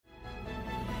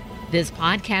This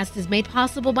podcast is made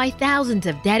possible by thousands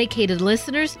of dedicated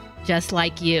listeners just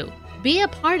like you. Be a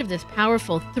part of this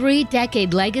powerful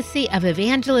 3-decade legacy of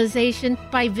evangelization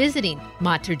by visiting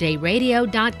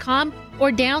materdeiradio.com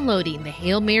or downloading the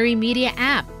Hail Mary Media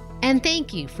app. And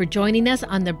thank you for joining us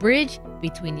on the bridge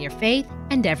between your faith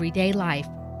and everyday life.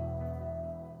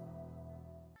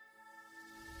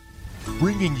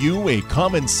 Bringing you a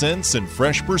common sense and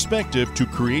fresh perspective to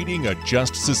creating a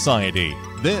just society.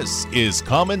 This is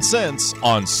Common Sense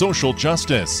on Social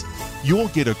Justice. You'll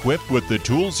get equipped with the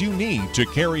tools you need to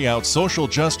carry out social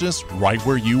justice right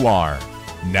where you are.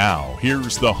 Now,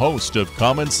 here's the host of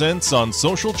Common Sense on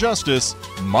Social Justice,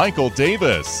 Michael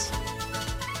Davis.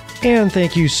 And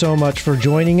thank you so much for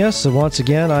joining us. And once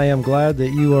again, I am glad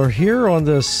that you are here on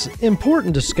this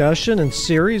important discussion and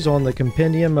series on the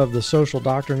Compendium of the Social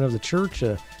Doctrine of the Church,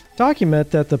 a document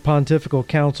that the Pontifical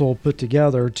Council put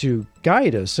together to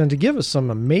guide us and to give us some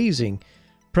amazing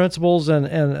principles and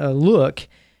a look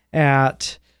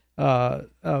at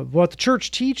what the Church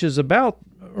teaches about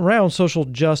around social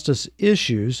justice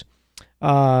issues.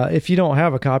 If you don't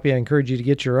have a copy, I encourage you to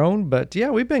get your own. But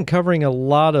yeah, we've been covering a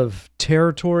lot of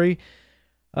territory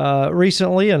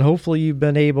recently, and hopefully you've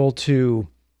been able to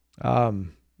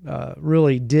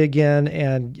really dig in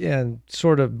and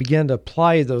sort of begin to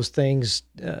apply those things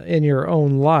in your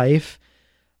own life.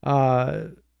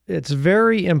 It's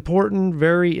very important,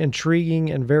 very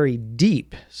intriguing, and very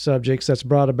deep subjects that's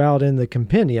brought about in the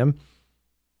compendium.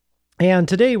 And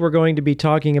today we're going to be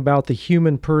talking about the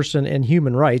human person and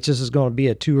human rights. This is going to be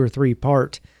a 2 or 3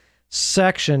 part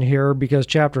section here because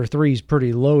chapter 3 is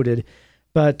pretty loaded.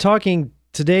 But talking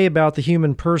today about the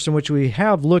human person, which we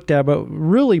have looked at, but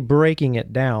really breaking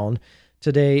it down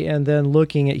today, and then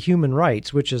looking at human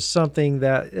rights, which is something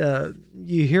that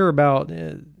you hear about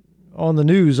on the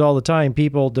news all the time.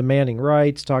 People demanding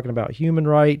rights, talking about human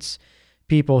rights,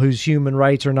 people whose human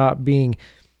rights are not being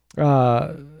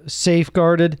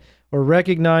safeguarded or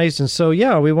recognized. And so,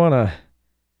 yeah, we want to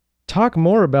talk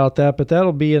more about that, but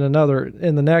that'll be in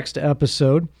the next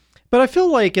episode. But I feel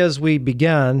like as we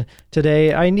begin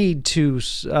today, I need to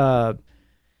start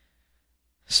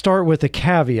with a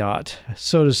caveat,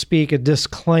 so to speak, a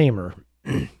disclaimer,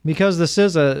 because this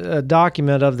is a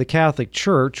document of the Catholic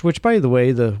Church, which, by the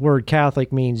way, the word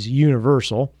Catholic means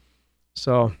universal,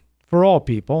 so for all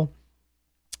people.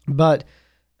 But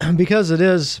because it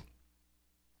is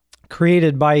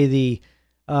created by the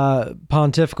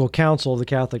Pontifical Council of the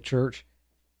Catholic Church,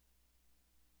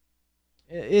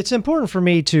 it's important for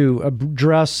me to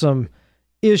address some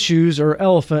issues, or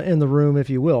elephant in the room, if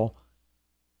you will.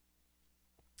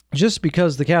 Just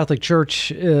because the Catholic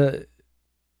Church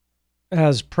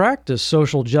has practiced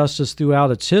social justice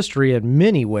throughout its history in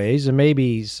many ways, and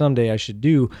maybe someday I should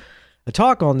do a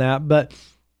talk on that, but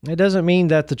it doesn't mean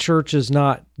that the Church is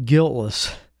not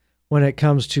guiltless when it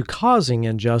comes to causing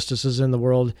injustices in the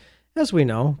world. As we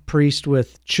know, priests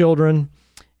with children,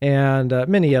 and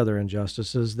many other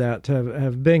injustices that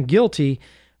have been guilty.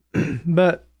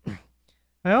 But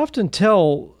I often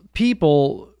tell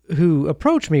people who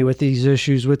approach me with these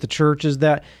issues with the Church is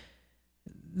that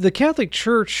the Catholic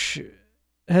Church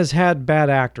has had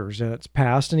bad actors in its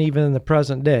past and even in the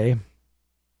present day.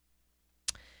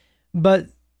 But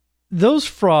those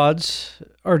frauds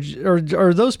are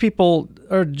those people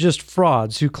are just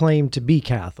frauds who claim to be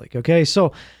Catholic, okay?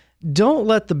 So don't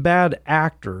let the bad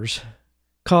actors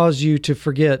cause you to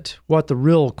forget what the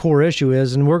real core issue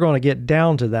is, and we're going to get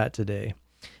down to that today.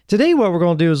 Today, what we're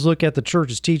going to do is look at the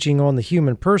Church's teaching on the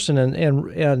human person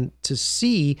and to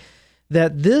see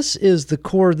that this is the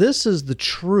core, this is the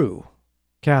true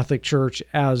Catholic Church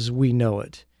as we know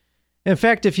it. In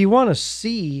fact, if you want to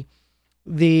see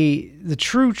the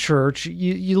true Church,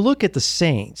 you look at the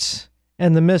saints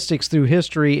and the mystics through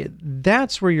history.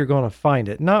 That's where you're going to find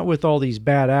it, not with all these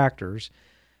bad actors.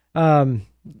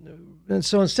 And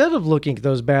so instead of looking at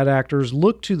those bad actors,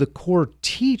 look to the core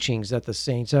teachings that the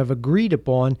saints have agreed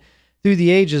upon through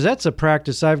the ages. That's a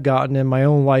practice I've gotten in my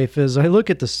own life, is I look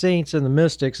at the saints and the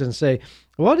mystics and say,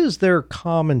 what is their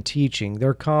common teaching,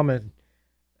 their common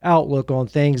outlook on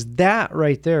things? That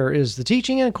right there is the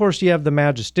teaching. And of course, you have the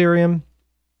magisterium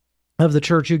of the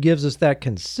Church, who gives us that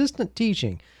consistent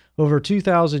teaching over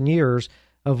 2,000 years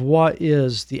of what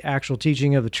is the actual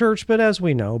teaching of the Church. But as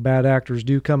we know, bad actors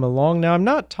do come along. Now, I'm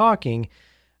not talking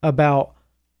about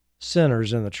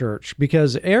sinners in the Church,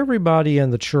 because everybody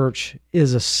in the Church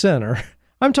is a sinner.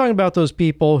 I'm talking about those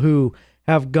people who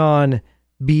have gone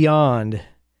beyond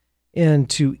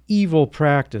into evil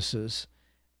practices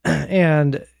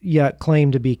and yet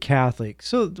claim to be Catholic.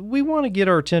 So we want to get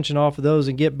our attention off of those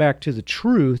and get back to the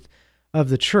truth of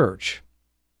the Church.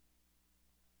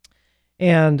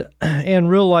 and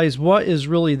realize what is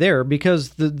really there,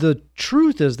 because the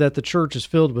truth is that the church is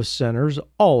filled with sinners,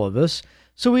 all of us.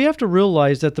 So we have to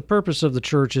realize that the purpose of the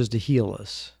church is to heal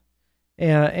us.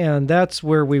 And that's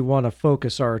where we want to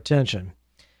focus our attention.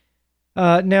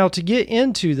 Now, to get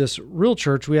into this real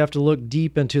church, we have to look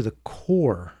deep into the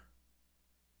core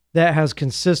that has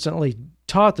consistently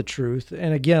taught the truth.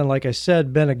 And again, like I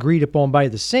said, been agreed upon by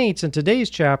the saints. And today's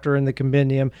chapter in the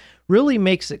compendium really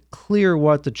makes it clear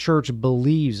what the church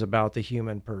believes about the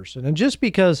human person. And just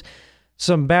because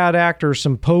some bad actors,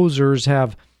 some posers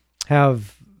have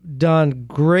done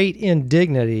great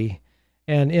indignity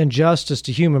and injustice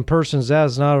to human persons, that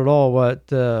is not at all what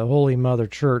the Holy Mother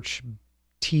Church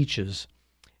teaches.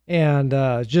 And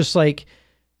just like,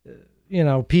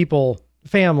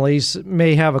 families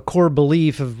may have a core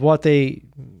belief of what they,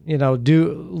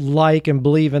 do like and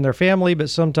believe in their family, but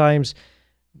sometimes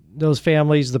those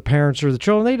families, the parents or the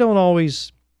children, they don't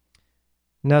always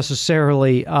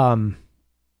necessarily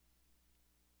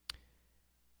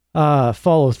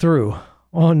follow through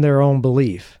on their own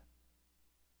belief.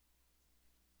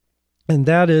 And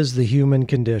that is the human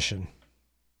condition.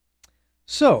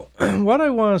 So, what I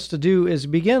want us to do is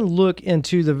begin look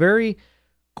into the very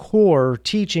core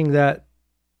teaching that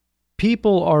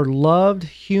people are loved,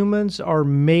 humans are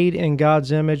made in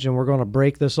God's image, and we're going to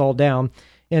break this all down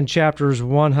in chapters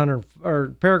 100 or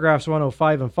paragraphs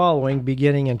 105 and following,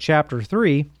 beginning in chapter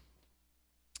 3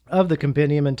 of the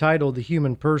compendium entitled The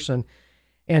Human Person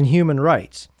and Human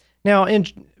Rights. Now, in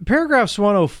paragraphs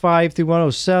 105 through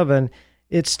 107,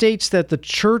 it states that the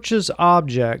church's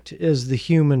object is the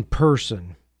human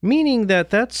person, meaning that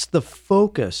that's the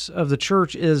focus of the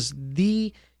church, is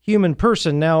the human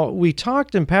person. Now, we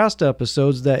talked in past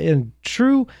episodes that in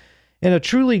a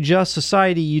truly just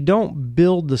society, you don't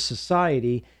build the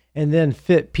society and then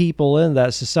fit people in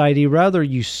that society. Rather,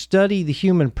 you study the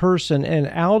human person, and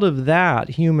out of that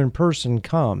human person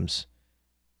comes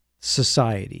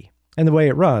society and the way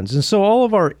it runs. And so all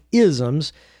of our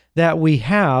isms that we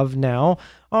have now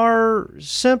are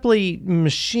simply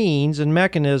machines and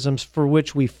mechanisms for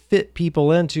which we fit people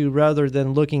into, rather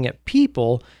than looking at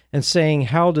people and saying,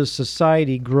 how does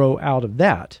society grow out of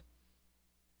that?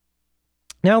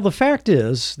 Now, the fact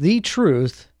is, the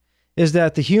truth is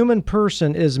that the human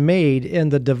person is made in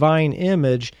the divine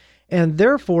image and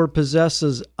therefore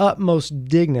possesses utmost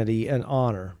dignity and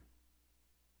honor.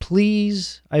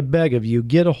 Please, I beg of you,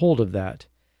 get a hold of that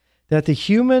the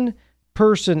human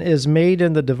person is made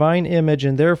in the divine image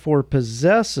and therefore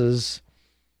possesses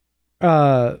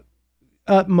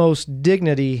utmost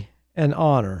dignity and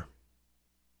honor.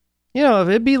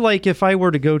 It'd be like if I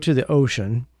were to go to the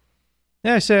ocean,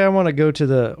 and I say I want to go to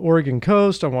the Oregon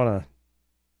coast, I want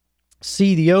to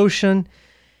see the ocean,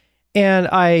 and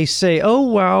I say, oh,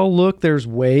 wow, look, there's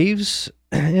waves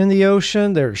in the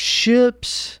ocean, there's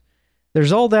ships,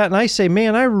 there's all that. And I say,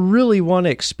 man, I really want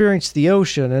to experience the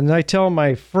ocean. And I tell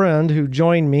my friend who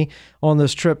joined me on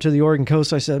this trip to the Oregon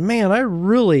coast, I said, man, I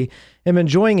really am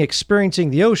enjoying experiencing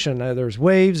the ocean. There's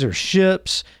waves, there's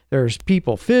ships, there's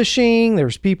people fishing,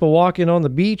 there's people walking on the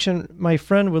beach. And my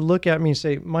friend would look at me and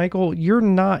say, Michael, you're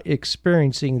not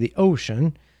experiencing the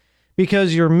ocean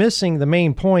because you're missing the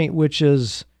main point, which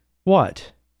is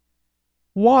what?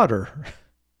 Water.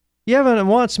 You haven't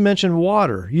once mentioned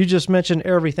water. You just mentioned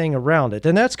everything around it.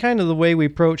 And that's kind of the way we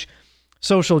approach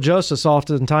social justice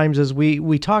oftentimes, is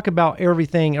we talk about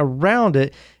everything around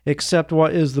it except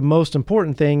what is the most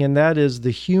important thing, and that is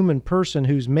the human person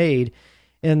who's made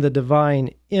in the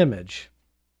divine image.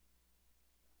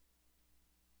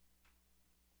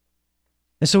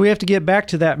 And so we have to get back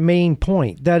to that main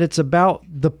point, that it's about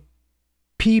the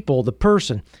people, the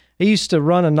person. I used to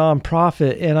run a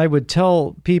nonprofit, and I would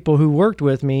tell people who worked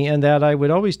with me, and that I would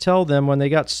always tell them when they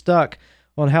got stuck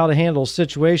on how to handle a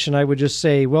situation, I would just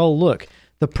say, well, look,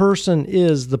 the person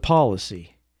is the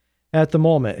policy at the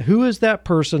moment. Who is that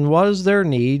person? What is their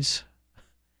needs?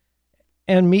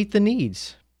 And meet the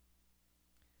needs.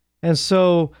 And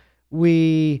so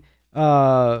we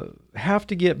have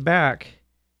to get back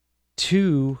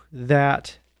to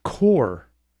that core.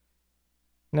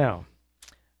 Now,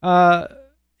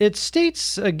 it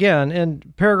states again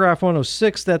in paragraph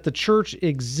 106 that the church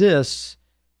exists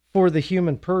for the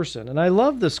human person. And I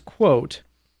love this quote.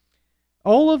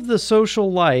 All of the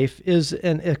social life is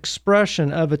an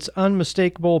expression of its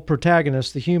unmistakable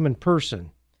protagonist, the human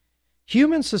person.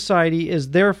 Human society is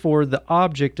therefore the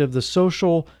object of the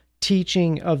social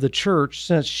teaching of the church,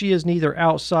 since she is neither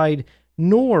outside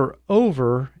nor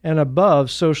over and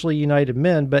above socially united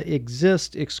men, but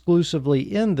exists exclusively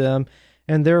in them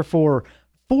and therefore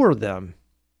for them.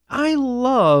 I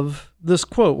love this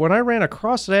quote. When I ran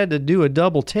across it, I had to do a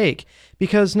double take,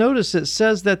 because notice it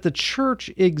says that the church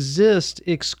exists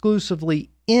exclusively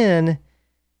in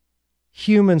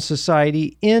human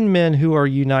society, in men who are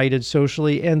united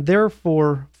socially, and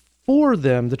therefore for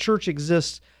them, the church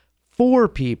exists for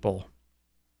people,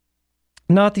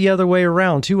 not the other way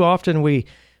around. Too often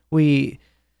we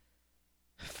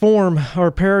form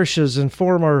our parishes and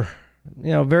form our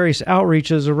various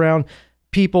outreaches around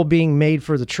people being made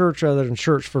for the church rather than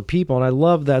church for people. And I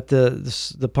love that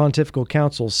the Pontifical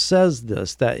Council says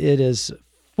this, that it is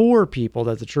for people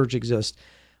that the church exists.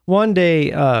 One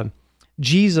day,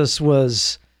 Jesus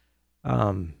was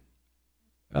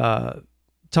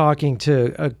talking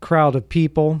to a crowd of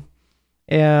people,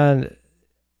 and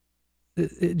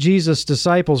Jesus'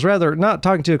 disciples, rather not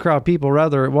talking to a crowd of people,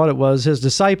 rather what it was, his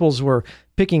disciples were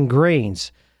picking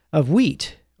grains of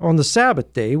wheat on the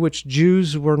Sabbath day, which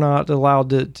Jews were not allowed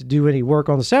to do any work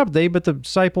on the Sabbath day, but the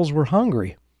disciples were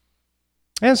hungry.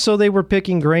 And so they were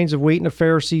picking grains of wheat, and the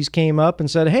Pharisees came up and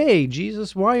said, "Hey,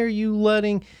 Jesus, why are you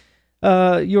letting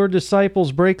your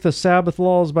disciples break the Sabbath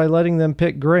laws by letting them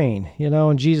pick grain?"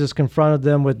 And Jesus confronted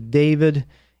them with David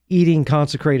eating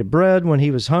consecrated bread when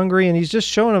he was hungry, and he's just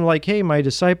showing them like, hey, my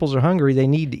disciples are hungry, they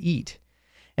need to eat.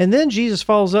 And then Jesus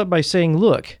follows up by saying,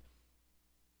 look,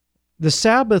 the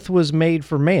Sabbath was made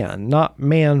for man, not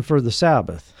man for the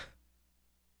Sabbath.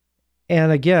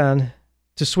 And again,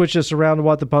 to switch this around to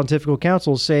what the Pontifical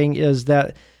Council is saying is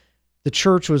that the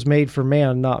church was made for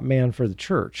man, not man for the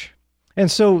church. And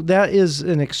so that is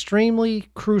an extremely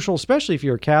crucial, especially if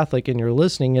you're a Catholic and you're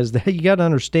listening, is that you got to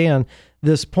understand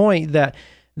this point that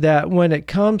when it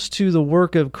comes to the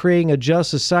work of creating a just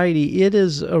society, it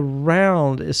is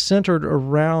centered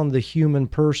around the human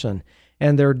person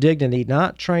and their dignity,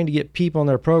 not trying to get people in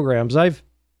their programs. I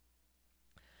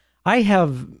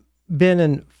have been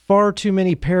in far too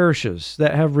many parishes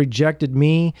that have rejected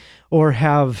me or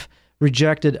have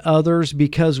rejected others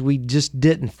because we just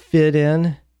didn't fit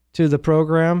in to the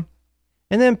program.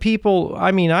 And then people,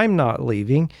 I'm not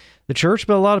leaving the church,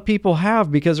 but a lot of people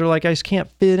have, because they're like, I just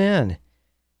can't fit in.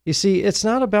 You see, it's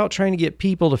not about trying to get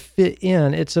people to fit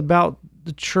in. It's about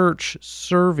the church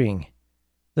serving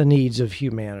the needs of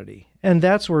humanity. And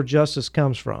that's where justice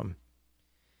comes from.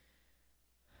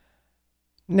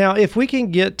 Now, if we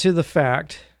can get to the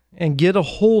fact and get a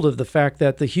hold of the fact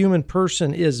that the human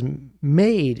person is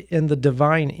made in the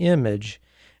divine image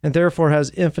and therefore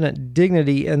has infinite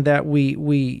dignity, and that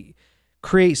we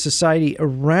create society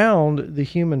around the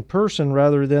human person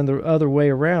rather than the other way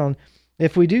around,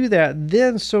 if we do that,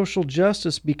 then social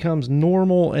justice becomes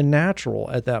normal and natural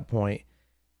at that point.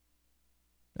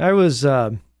 I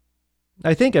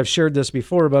think I've shared this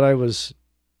before, but I was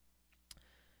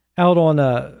out on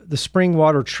the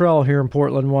Springwater Trail here in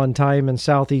Portland one time in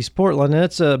southeast Portland, and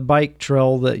it's a bike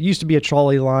trail that used to be a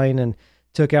trolley line and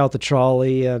took out the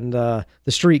trolley and the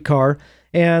streetcar,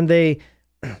 and they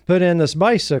put in this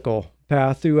bicycle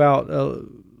path throughout a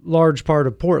large part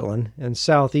of Portland, and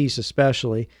southeast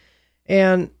especially.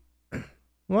 And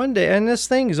one day, and this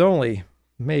thing is only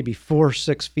maybe 4 to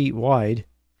 6 feet wide,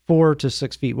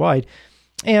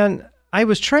 and I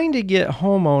was trying to get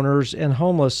homeowners and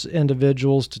homeless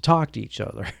individuals to talk to each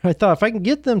other. I thought if I can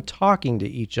get them talking to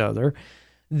each other,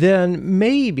 then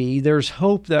maybe there's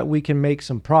hope that we can make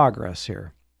some progress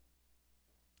here.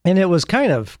 And it was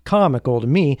kind of comical to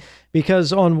me,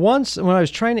 because when I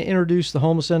was trying to introduce the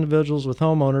homeless individuals with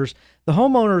homeowners, the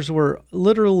homeowners were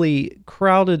literally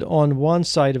crowded on one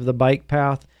side of the bike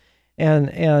path,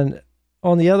 and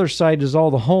on the other side is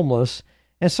all the homeless.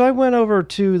 And so I went over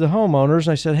to the homeowners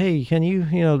and I said, hey, can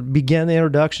you, begin the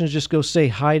introductions, just go say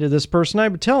hi to this person. I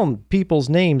would tell them people's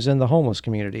names in the homeless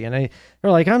community. And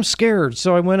they're like, I'm scared.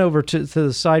 So I went over to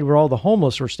the side where all the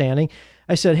homeless were standing.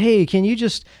 I said, hey, can you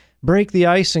just break the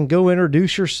ice and go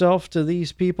introduce yourself to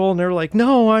these people? And they're like,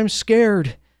 no, I'm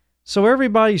scared. So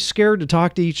everybody's scared to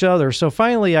talk to each other. So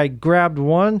finally I grabbed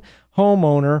one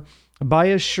homeowner by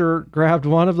his shirt, grabbed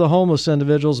one of the homeless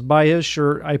individuals by his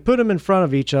shirt. I put them in front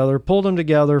of each other, pulled them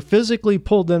together, physically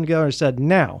pulled them together and said,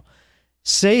 now,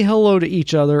 say hello to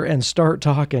each other and start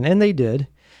talking. And they did.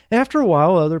 After a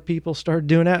while, other people started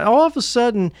doing that. All of a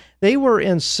sudden, they were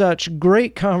in such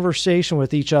great conversation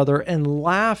with each other and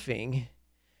laughing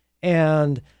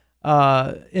and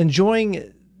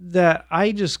enjoying that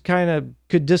I just kind of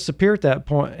could disappear at that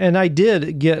point. And I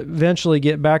did eventually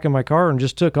get back in my car and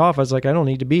just took off. I was like, I don't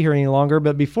need to be here any longer.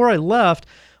 But before I left,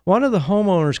 one of the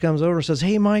homeowners comes over and says,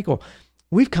 hey, Michael,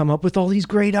 we've come up with all these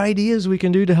great ideas we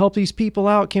can do to help these people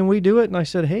out. Can we do it? And I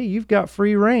said, hey, you've got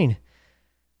free reign,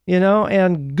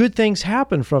 and good things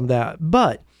happen from that.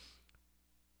 But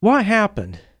what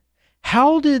happened?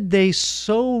 How did they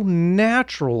so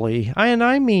naturally, and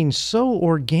I mean so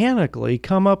organically,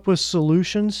 come up with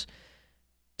solutions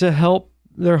to help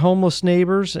their homeless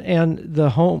neighbors and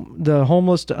the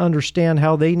homeless to understand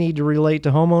how they need to relate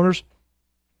to homeowners?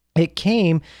 It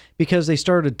came because they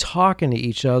started talking to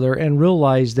each other and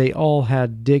realized they all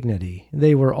had dignity.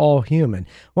 They were all human.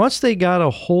 Once they got a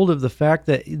hold of the fact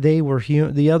that they were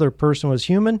the other person was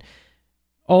human,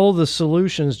 all the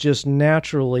solutions just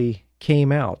naturally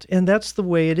came out. And that's the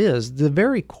way it is. The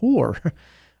very core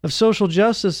of social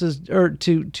justice is, or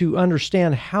to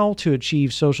understand how to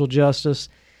achieve social justice,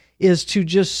 is to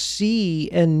just see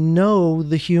and know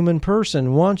the human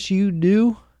person. Once you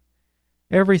do,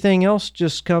 everything else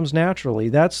just comes naturally.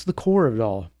 That's the core of it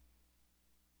all.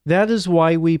 That is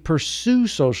why we pursue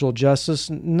social justice,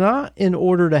 not in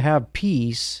order to have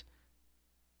peace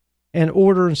and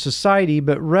order in society,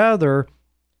 but rather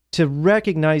to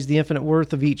recognize the infinite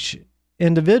worth of each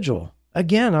individual.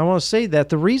 Again, I want to say that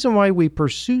the reason why we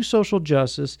pursue social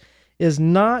justice is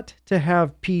not to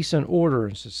have peace and order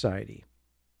in society,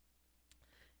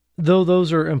 though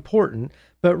those are important,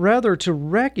 but rather to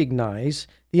recognize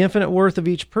the infinite worth of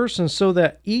each person so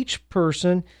that each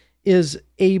person is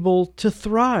able to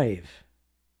thrive,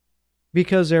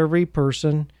 because every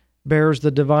person bears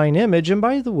the divine image. And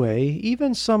by the way,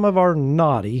 even some of our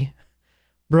naughty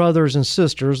brothers and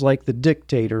sisters, like the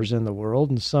dictators in the world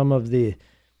and some of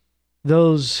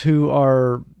those who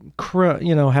are,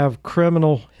 have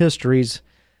criminal histories,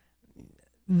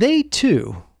 they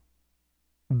too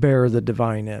bear the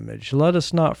divine image. Let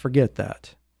us not forget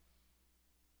that.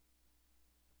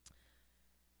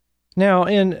 Now,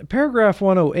 in paragraph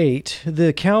 108,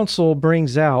 the council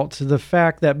brings out the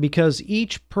fact that because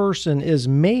each person is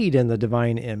made in the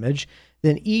divine image,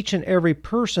 then each and every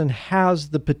person has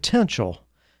the potential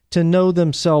to know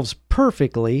themselves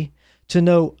perfectly, to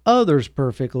know others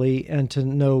perfectly, and to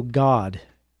know God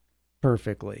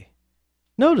perfectly.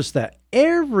 Notice that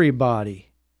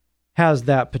everybody has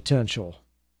that potential.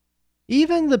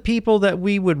 Even the people that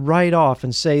we would write off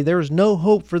and say there's no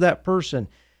hope for that person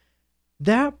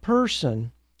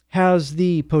has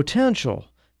the potential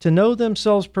to know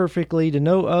themselves perfectly, to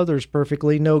know others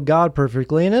perfectly, know God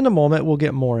perfectly. And in a moment, we'll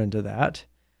get more into that.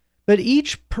 But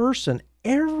each person,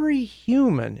 every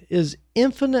human, is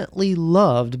infinitely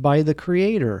loved by the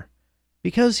Creator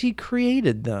because He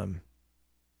created them.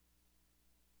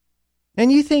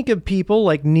 And you think of people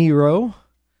like Nero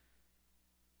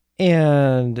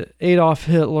and Adolf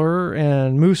Hitler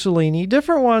and Mussolini,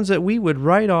 different ones that we would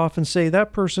write off and say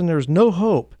that person, there's no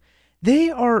hope.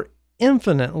 They are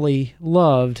infinitely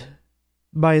loved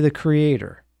by the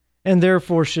Creator and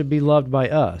therefore should be loved by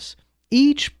us.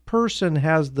 Each person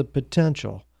has the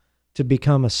potential to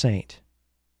become a saint.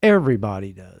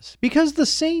 Everybody does. Because the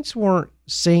saints weren't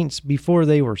saints before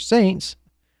they were saints,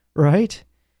 right?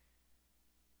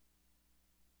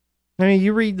 I mean,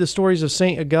 you read the stories of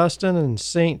St. Augustine and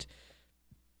St.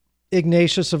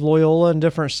 Ignatius of Loyola and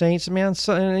different saints, man,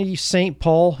 St.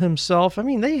 Paul himself. I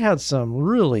mean, they had some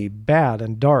really bad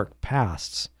and dark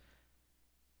pasts.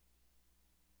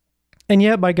 And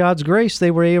yet, by God's grace, they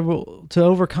were able to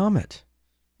overcome it.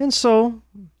 And so,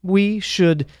 we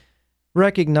should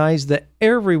recognize that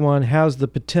everyone has the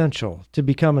potential to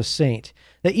become a saint.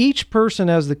 That each person,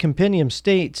 as the compendium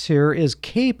states here, is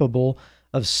capable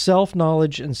of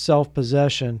self-knowledge and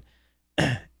self-possession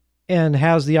and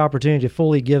has the opportunity to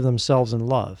fully give themselves in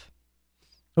love.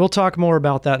 We'll talk more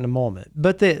about that in a moment.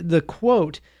 But the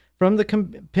quote from the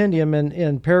compendium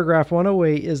in paragraph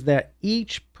 108 is that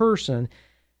each person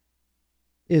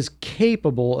is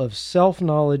capable of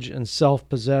self-knowledge and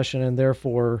self-possession and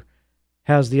therefore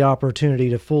has the opportunity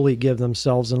to fully give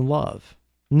themselves in love.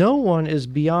 No one is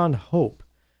beyond hope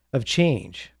of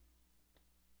change.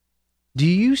 Do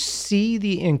you see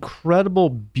the incredible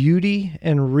beauty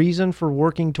and reason for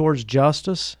working towards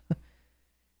justice?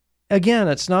 Again,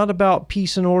 it's not about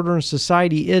peace and order in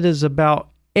society. It is about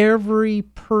every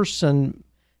person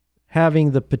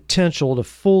having the potential to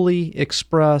fully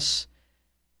express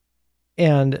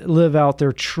and live out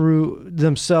their true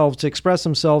themselves, to express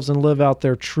themselves and live out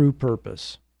their true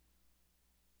purpose.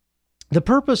 The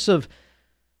purpose of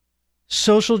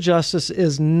social justice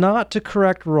is not to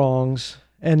correct wrongs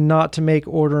and not to make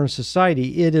order in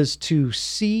society. It is to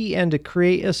see and to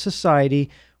create a society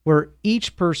where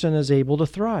each person is able to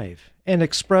thrive and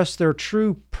express their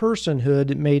true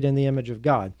personhood made in the image of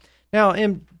God. Now,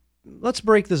 let's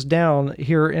break this down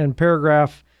here in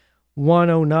paragraph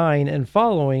 109 and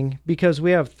following, because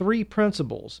we have three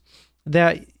principles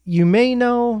that you may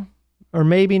know or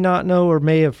maybe not know or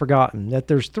may have forgotten. That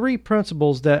there's three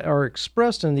principles that are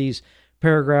expressed in these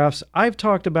paragraphs. I've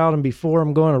talked about them before.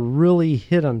 I'm going to really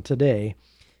hit them today.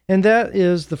 And that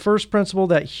is the first principle,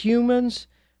 that humans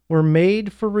were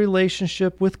made for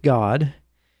relationship with God.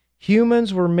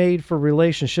 Humans were made for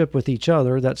relationship with each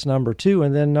other. That's number 2.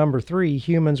 And then number 3,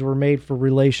 humans were made for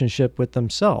relationship with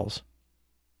themselves.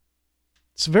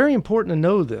 It's very important to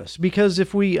know this, because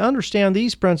if we understand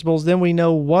these principles, then we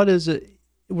know what is it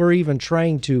we're even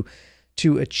trying to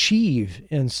achieve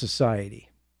in society.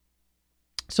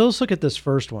 So let's look at this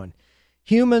first one.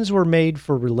 Humans were made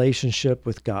for relationship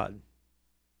with God.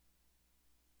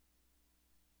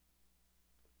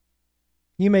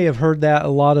 You may have heard that a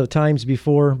lot of times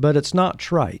before, but it's not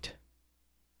trite.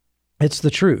 It's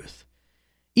the truth.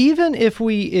 Even if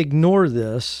we ignore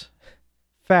this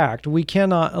fact, we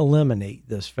cannot eliminate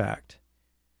this fact.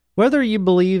 Whether you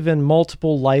believe in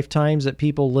multiple lifetimes, that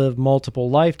people live multiple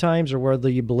lifetimes, or whether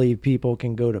you believe people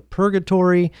can go to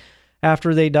purgatory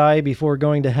after they die before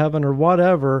going to heaven, or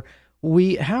whatever,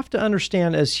 we have to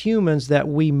understand as humans that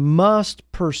we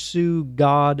must pursue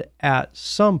God at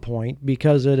some point,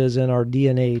 because it is in our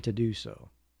DNA to do so.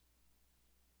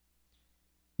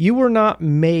 You were not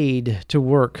made to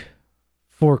work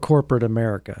for corporate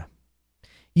America.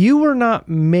 You were not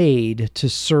made to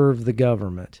serve the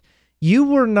government. You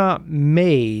were not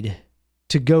made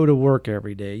to go to work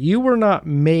every day. You were not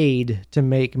made to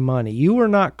make money. You were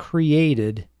not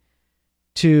created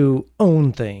to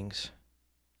own things.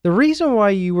 The reason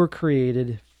why you were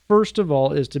created, first of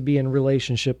all, is to be in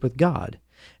relationship with God.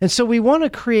 And so we want to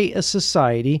create a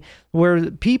society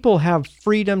where people have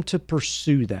freedom to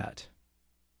pursue that.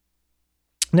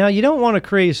 Now, you don't want to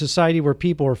create a society where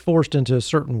people are forced into a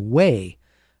certain way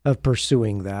of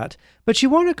pursuing that, but you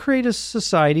want to create a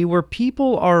society where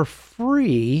people are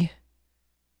free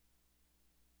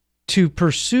to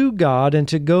pursue God and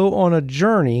to go on a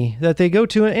journey that they go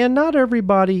to, and not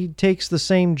everybody takes the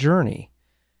same journey.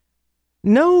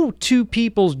 No two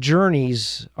people's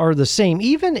journeys are the same.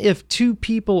 Even if two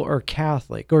people are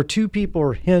Catholic, or two people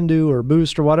are Hindu or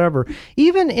Buddhist or whatever,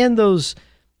 even in those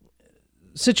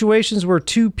situations where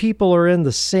two people are in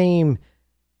the same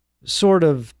sort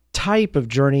of type of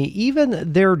journey,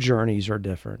 even their journeys are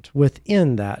different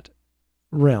within that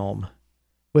realm,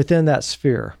 within that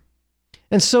sphere.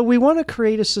 And so we want to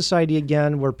create a society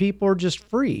again where people are just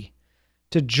free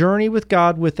to journey with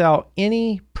God without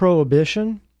any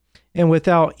prohibition and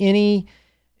without any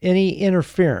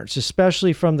interference,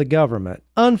 especially from the government.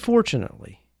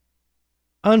 Unfortunately,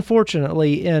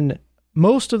 in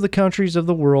most of the countries of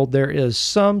the world, there is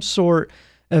some sort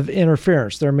of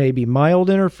interference. There may be mild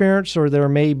interference, or there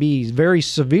may be very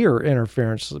severe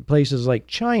interference. Places like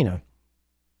China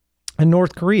and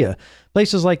North Korea,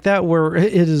 places like that where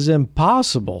it is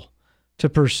impossible to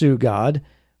pursue God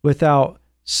without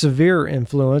severe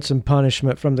influence and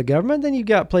punishment from the government. Then you've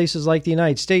got places like the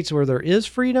United States where there is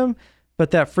freedom,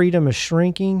 but that freedom is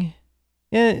shrinking.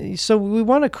 And so we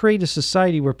want to create a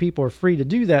society where people are free to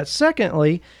do that.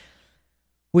 Secondly,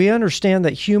 we understand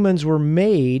that humans were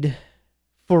made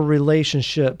for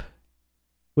relationship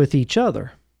with each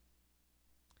other.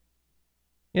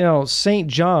 You know, St.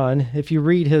 John, if you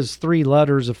read his 3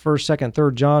 letters of 1st, 2nd,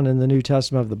 3rd John in the New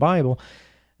Testament of the Bible,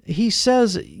 he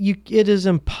says it is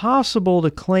impossible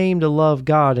to claim to love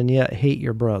God and yet hate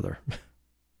your brother.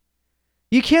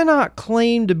 You cannot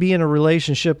claim to be in a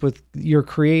relationship with your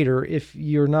Creator if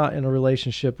you're not in a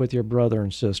relationship with your brother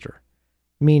and sister,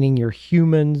 meaning your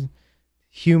humans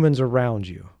around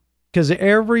you. Because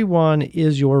everyone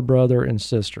is your brother and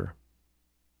sister.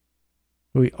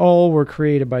 We all were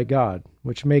created by God,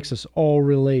 which makes us all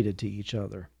related to each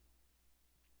other.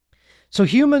 So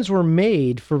humans were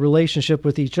made for relationship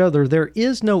with each other. There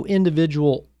is no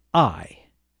individual I.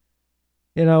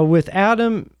 You know, with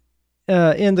Adam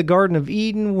in the Garden of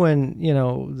Eden, when, you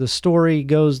know, the story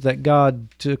goes that God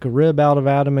took a rib out of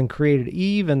Adam and created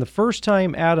Eve, and the first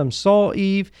time Adam saw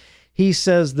Eve, he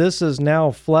says, "This is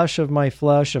now flesh of my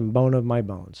flesh and bone of my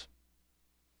bones."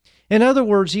 In other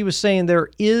words, he was saying there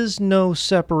is no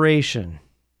separation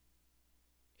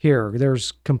here.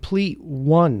 There's complete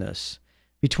oneness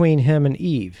between him and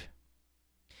Eve.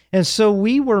 And so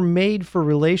we were made for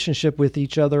relationship with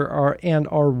each other and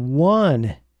are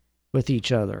one with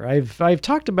each other. I've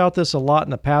talked about this a lot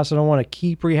in the past. I don't want to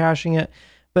keep rehashing it.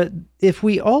 But if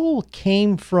we all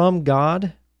came from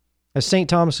God, as St.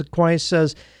 Thomas Aquinas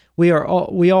says, we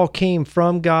all came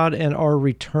from God and are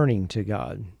returning to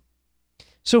God.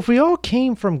 So if we all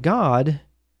came from God,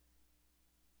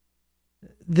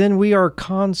 then we are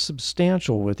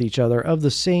consubstantial with each other, of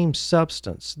the same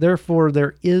substance. Therefore,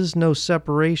 there is no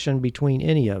separation between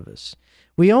any of us.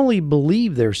 We only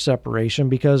believe there's separation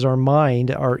because our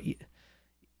mind, our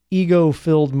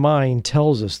ego-filled mind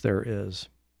tells us there is.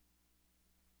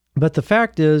 But the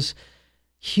fact is,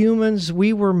 humans,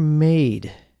 we were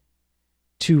made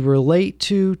to relate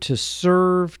to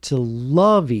serve, to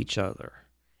love each other.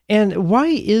 And why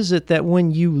is it that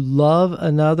when you love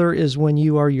another is when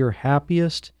you are your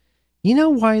happiest? You know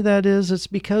why that is? It's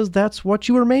because that's what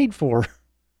you were made for.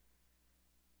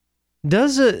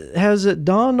 Has it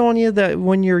dawned on you that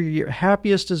when you're your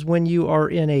happiest is when you are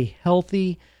in a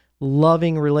healthy,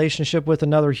 loving relationship with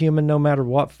another human, no matter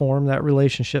what form that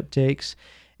relationship takes?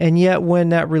 And yet when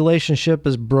that relationship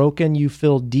is broken, you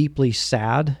feel deeply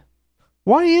sad?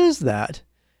 Why is that?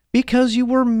 Because you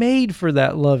were made for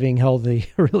that loving, healthy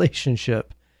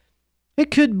relationship. It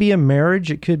could be a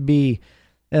marriage. It could be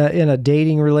in a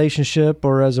dating relationship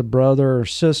or as a brother or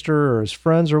sister or as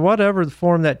friends or whatever the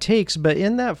form that takes. But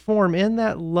in that form, in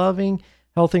that loving,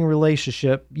 healthy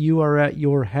relationship, you are at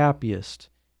your happiest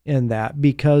in that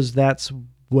because that's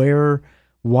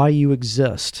why you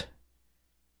exist.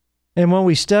 And when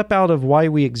we step out of why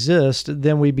we exist,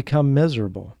 then we become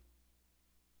miserable.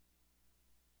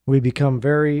 We become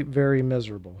very, very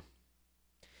miserable.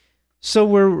 So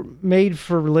we're made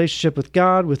for relationship with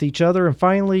God, with each other, and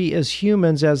finally, as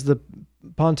humans, as the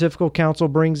Pontifical Council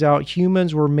brings out,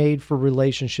 humans were made for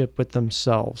relationship with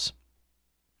themselves.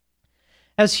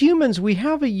 As humans, we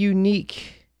have a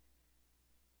unique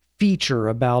feature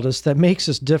about us that makes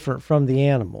us different from the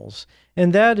animals,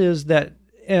 and that is that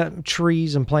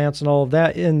trees and plants and all of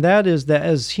that, and that is that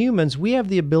as humans, we have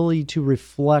the ability to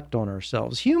reflect on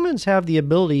ourselves. Humans have the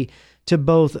ability to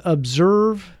both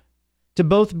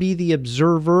be the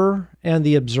observer and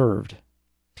the observed.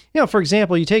 For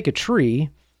example, you take a tree,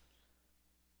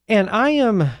 and I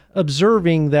am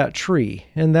observing that tree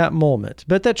in that moment,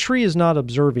 but that tree is not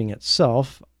observing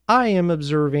itself. I am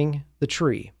observing the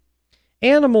tree.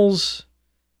 Animals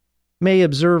may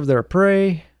observe their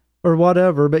prey or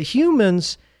whatever, but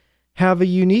humans have a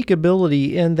unique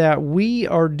ability in that we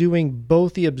are doing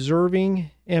both the observing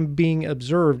and being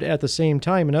observed at the same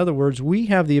time. In other words, we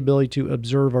have the ability to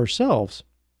observe ourselves.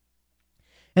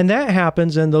 And that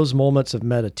happens in those moments of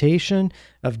meditation,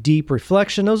 of deep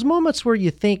reflection, those moments where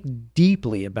you think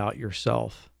deeply about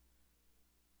yourself.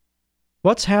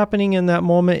 What's happening in that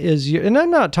moment is, and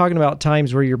I'm not talking about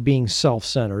times where you're being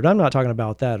self-centered. I'm not talking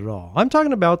about that at all. I'm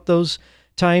talking about those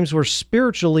times where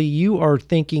spiritually you are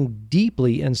thinking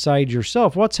deeply inside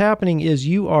yourself. What's happening is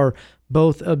you are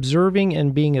both observing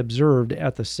and being observed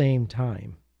at the same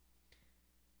time.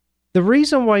 The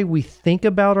reason why we think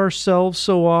about ourselves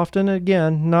so often,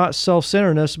 again, not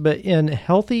self-centeredness, but in a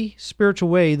healthy spiritual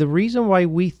way, the reason why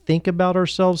we think about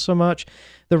ourselves so much,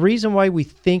 the reason why we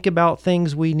think about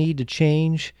things we need to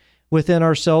change within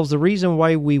ourselves, the reason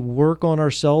why we work on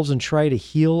ourselves and try to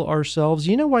heal ourselves,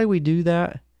 you know why we do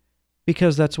that?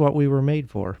 Because that's what we were made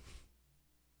for.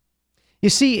 You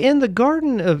see, in the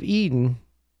Garden of Eden,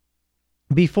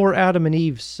 before Adam and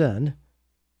Eve sinned,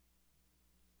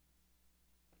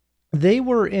 they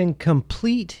were in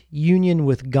complete union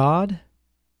with God.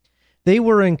 They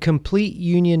were in complete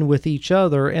union with each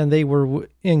other, and they were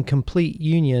in complete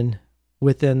union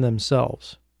within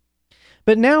themselves.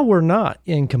 But now we're not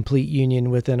in complete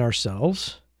union within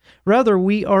ourselves. Rather,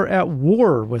 we are at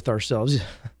war with ourselves.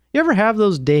 You ever have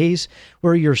those days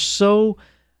where you're so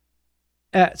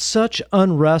at such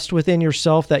unrest within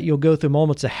yourself that you'll go through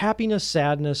moments of happiness,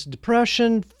 sadness,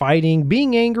 depression, fighting,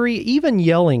 being angry, even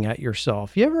yelling at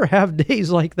yourself? You ever have days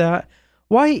like that?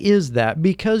 Why is that?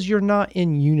 Because you're not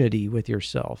in unity with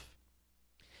yourself.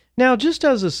 Now, just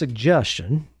as a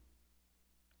suggestion,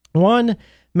 one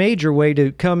major way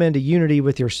to come into unity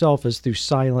with yourself is through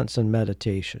silence and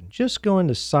meditation. Just go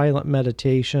into silent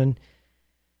meditation.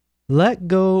 Let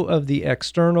go of the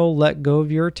external, let go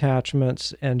of your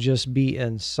attachments, and just be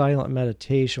in silent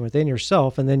meditation within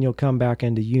yourself, and then you'll come back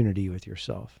into unity with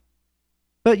yourself.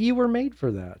 But you were made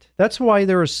for that. That's why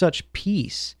there is such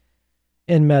peace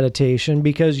in meditation,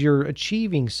 because you're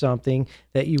achieving something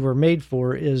that you were made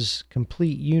for, is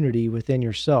complete unity within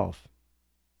yourself.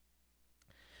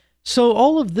 So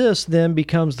all of this then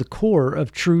becomes the core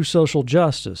of true social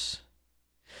justice.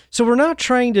 So we're not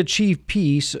trying to achieve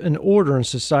peace and order in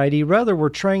society. Rather, we're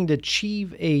trying to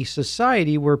achieve a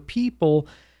society where people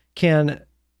can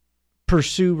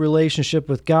pursue relationship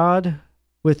with God,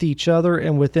 with each other,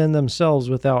 and within themselves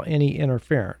without any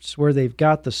interference, where they've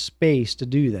got the space to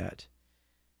do that.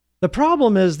 The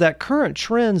problem is that current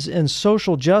trends in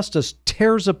social justice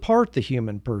tears apart the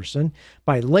human person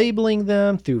by labeling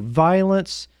them through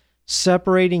violence,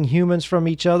 separating humans from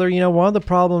each other. You know, one of the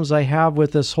problems I have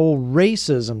with this whole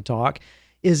racism talk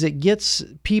is it gets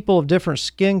people of different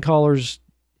skin colors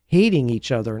hating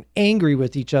each other and angry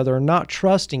with each other and not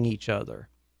trusting each other.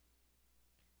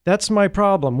 That's my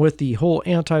problem with the whole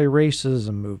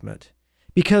anti-racism movement,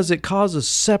 because it causes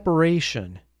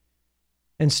separation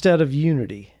instead of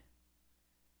unity.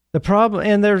 The problem,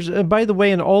 and there's, by the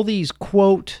way, in all these,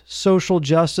 quote, social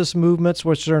justice movements,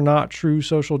 which are not true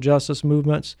social justice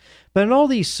movements, but in all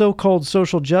these so-called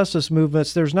social justice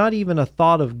movements, there's not even a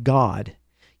thought of God.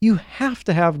 You have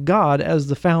to have God as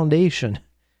the foundation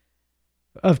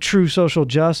of true social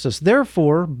justice.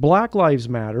 Therefore, Black Lives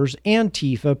Matters,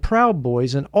 Antifa, Proud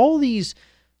Boys, and all these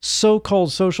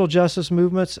so-called social justice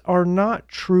movements are not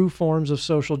true forms of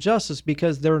social justice,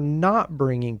 because they're not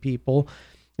bringing people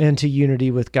into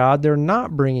unity with God. They're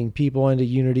not bringing people into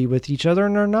unity with each other,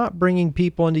 and they're not bringing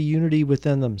people into unity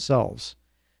within themselves.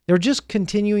 They're just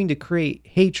continuing to create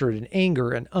hatred and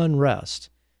anger and unrest.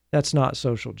 That's not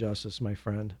social justice, my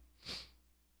friend.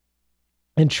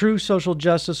 In true social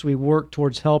justice, we work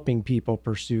towards helping people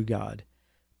pursue God,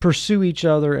 pursue each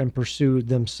other, and pursue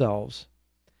themselves.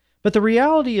 But the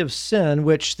reality of sin,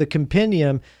 which the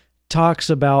compendium talks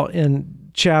about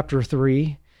in chapter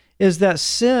 3, is that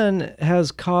sin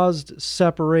has caused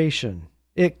separation.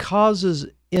 It causes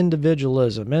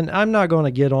individualism. And I'm not going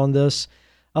to get on this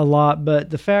a lot, but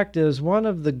the fact is, one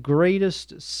of the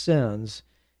greatest sins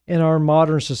in our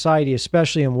modern society,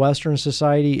 especially in Western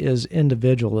society, is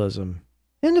individualism.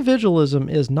 Individualism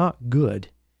is not good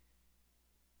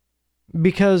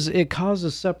because it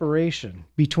causes separation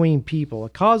between people.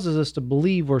 It causes us to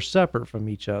believe we're separate from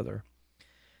each other.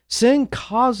 Sin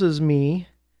causes me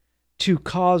to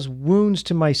cause wounds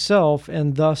to myself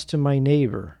and thus to my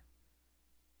neighbor.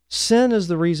 Sin is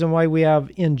the reason why we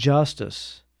have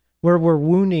injustice, where we're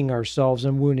wounding ourselves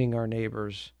and wounding our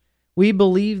neighbors. We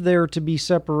believe there to be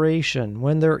separation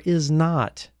when there is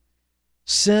not.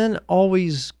 Sin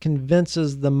always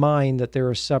convinces the mind that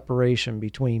there is separation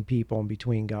between people and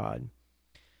between God.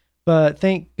 But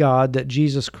thank God that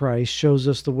Jesus Christ shows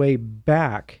us the way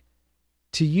back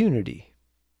to unity.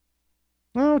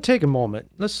 Well, take a moment.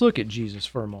 Let's look at Jesus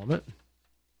for a moment.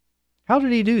 How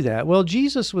did he do that? Well,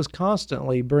 Jesus was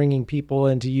constantly bringing people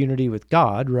into unity with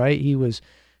God, right? He was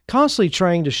constantly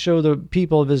trying to show the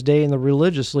people of his day and the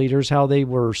religious leaders how they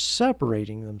were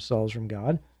separating themselves from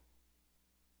God,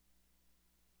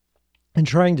 and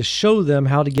trying to show them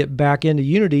how to get back into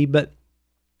unity. But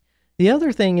the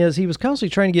other thing is, he was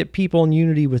constantly trying to get people in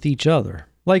unity with each other.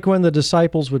 Like when the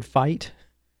disciples would fight,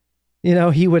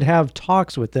 he would have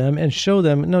talks with them and show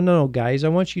them, no, guys, I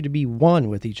want you to be one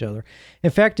with each other. In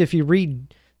fact, if you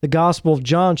read the Gospel of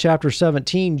John, chapter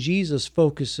 17, Jesus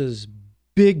focuses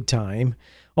big time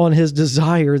on his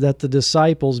desire that the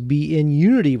disciples be in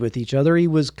unity with each other. He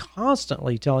was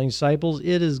constantly telling disciples,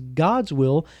 it is God's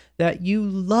will that you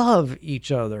love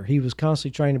each other. He was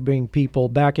constantly trying to bring people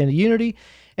back into unity.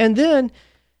 And then,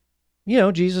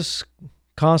 Jesus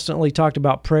constantly talked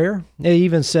about prayer. It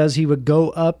even says he would go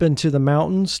up into the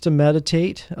mountains to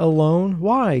meditate alone.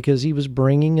 Why? Because he was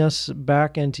bringing us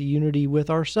back into unity with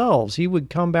ourselves. He would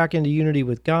come back into unity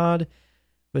with God,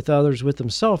 with others, with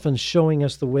himself, and showing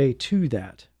us the way to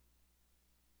that.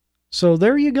 So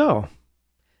there you go.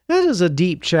 That is a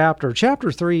deep chapter.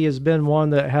 Chapter 3 has been one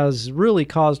that has really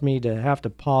caused me to have to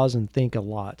pause and think a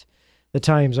lot the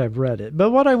times I've read it.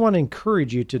 But what I want to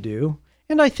encourage you to do,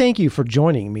 and I thank you for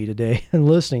joining me today and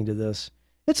listening to this.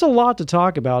 It's a lot to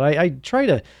talk about. I try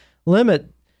to limit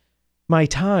my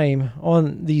time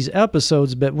on these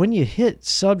episodes, but when you hit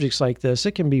subjects like this,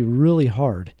 it can be really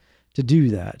hard to do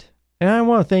that. And I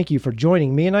want to thank you for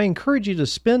joining me, and I encourage you to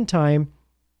spend time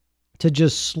to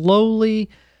just slowly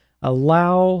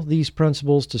allow these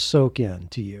principles to soak in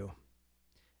to you.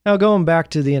 Now, going back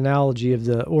to the analogy of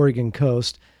the Oregon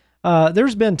coast,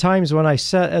 there's been times when I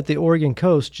sat at the Oregon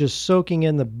coast just soaking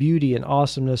in the beauty and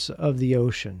awesomeness of the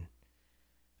ocean.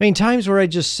 I mean, times where I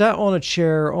just sat on a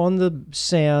chair on the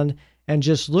sand and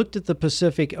just looked at the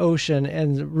Pacific Ocean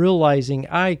and realizing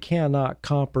I cannot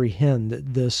comprehend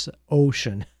this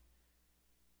ocean.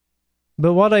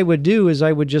 But what I would do is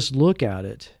I would just look at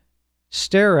it,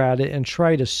 stare at it, and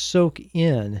try to soak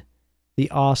in the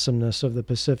awesomeness of the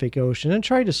Pacific Ocean and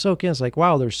try to soak in. It's like,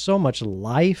 wow, there's so much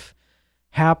life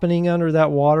happening under that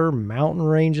water, mountain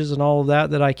ranges and all of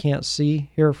that I can't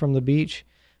see here from the beach.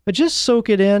 But just soak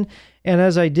it in. And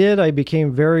as I did, I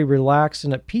became very relaxed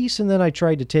and at peace. And then I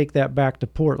tried to take that back to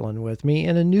Portland with me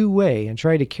in a new way and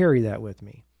try to carry that with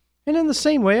me. And in the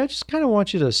same way, I just kind of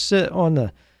want you to sit on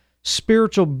the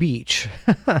spiritual beach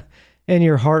in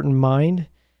your heart and mind.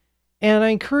 And I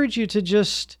encourage you to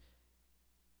just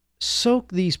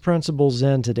soak these principles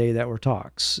in today that were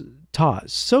taught.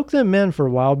 Soak them in for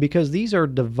a while because these are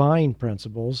divine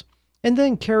principles, and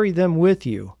then carry them with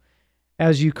you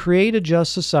as you create a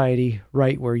just society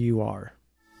right where you are.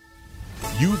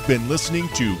 You've been listening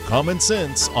to Common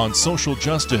Sense on Social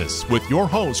Justice with your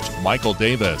host, Michael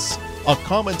Davis. A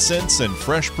common sense and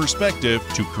fresh perspective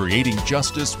to creating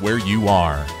justice where you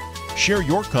are. Share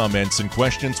your comments and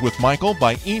questions with Michael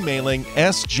by emailing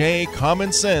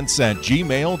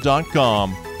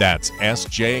sjcommonsense@gmail.com. That's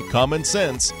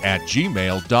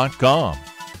sjcommonsense@gmail.com.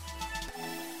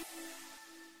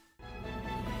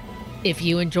 If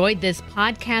you enjoyed this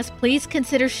podcast, please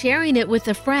consider sharing it with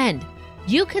a friend.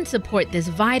 You can support this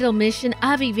vital mission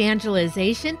of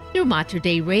evangelization through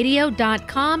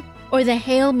materdeiradio.com or the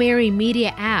Hail Mary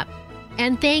Media app.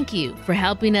 And thank you for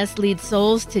helping us lead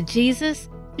souls to Jesus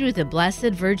through the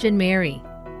Blessed Virgin Mary.